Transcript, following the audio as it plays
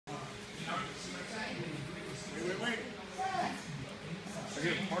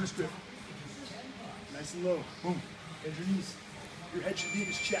Right here, harness grip. Nice and low. Boom. Bend your knees. Your head should be in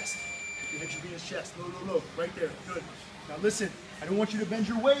his chest. Your head should be in his chest. Low, low, low. Right there. Good. Now listen, I don't want you to bend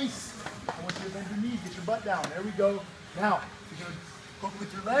your waist. I want you to bend your knees. Get your butt down. There we go. Now, you're going to hook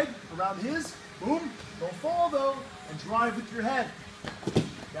with your leg around his. Boom. Don't fall though. And drive with your head.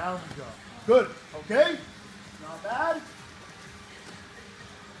 Down we go. Good. Okay? Not bad.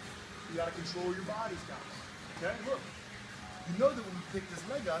 You got to control your bodies, guys. Okay? Look. You know that when you pick this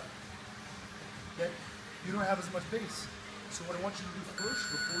leg up, that you don't have as much base. So what I want you to do first,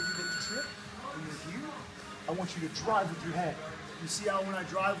 before you get the trip, when you're here, I want you to drive with your head. You see how when I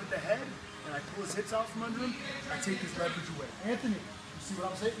drive with the head, and I pull his hips out from under him, I take his leverage away. Anthony, you see what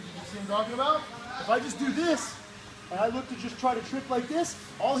I'm saying? You see what I'm talking about? If I just do this, and I look to just try to trip like this,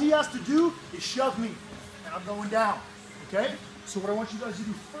 all he has to do is shove me, and I'm going down, okay? So what I want you guys to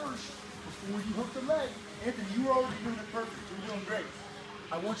do first, before you hook the leg, Anthony, you were already doing it perfect. You're doing great.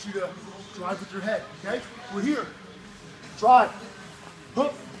 I want you to drive with your head, okay? We're here. Drive.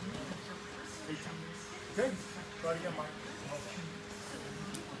 Hook. Okay? Try it again, Mike.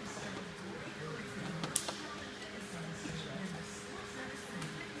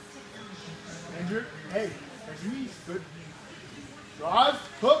 Andrew, hey, there's your knees. Good. Drive.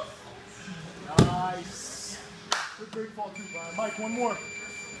 Hook. Nice. Good break fall too, Brian. Mike, one more.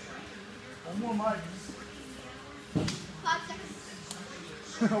 One more, Mike. 5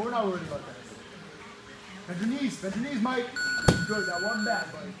 seconds. We're not worried about that. Bend your knees, Mike. Good, now one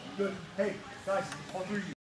back, buddy. Good. Hey, guys, all three of you.